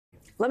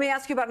Let me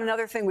ask you about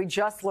another thing we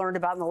just learned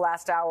about in the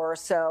last hour or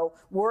so.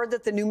 Word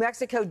that the New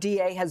Mexico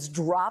DA has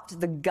dropped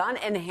the gun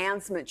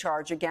enhancement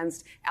charge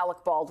against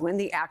Alec Baldwin,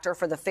 the actor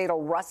for the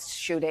fatal Rust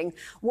shooting.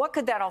 What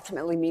could that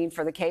ultimately mean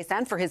for the case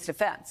and for his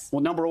defense?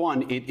 Well, number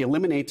one, it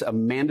eliminates a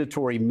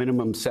mandatory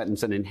minimum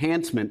sentence, an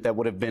enhancement that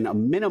would have been a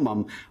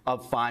minimum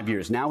of 5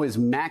 years. Now his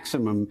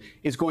maximum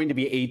is going to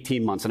be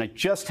 18 months. And I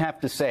just have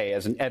to say,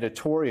 as an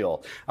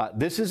editorial,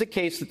 this is a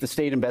case that the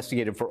state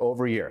investigated for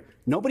over a year.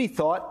 Nobody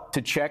thought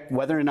to check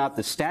whether or not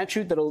the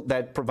statute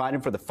that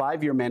provided for the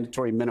 5-year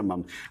mandatory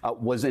minimum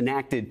was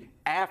enacted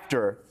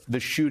after the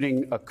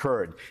shooting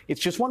occurred. It's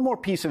just one more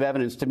piece of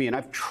evidence to me, and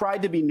I've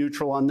tried to be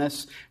neutral on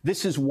this.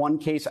 This is one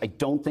case. I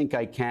don't think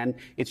I can.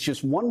 It's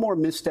just one more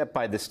misstep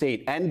by the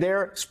state. And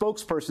their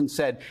spokesperson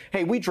said,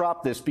 hey, we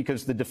dropped this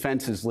because the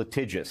defense is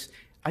litigious.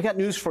 I got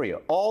news for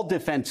you. All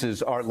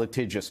defenses are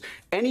litigious.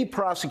 Any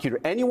prosecutor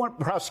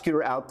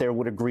out there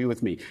would agree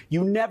with me.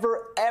 You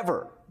never,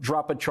 ever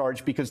drop a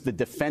charge because the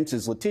defense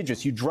is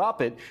litigious. You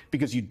drop it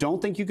because you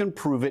don't think you can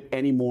prove it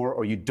anymore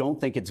or you don't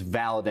think it's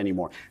valid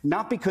anymore.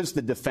 Not because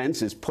the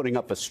defense is putting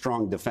up a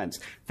strong defense.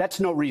 That's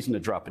no reason to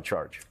drop a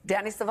charge.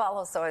 Danny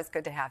Cevallos, always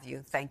good to have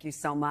you. Thank you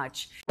so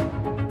much.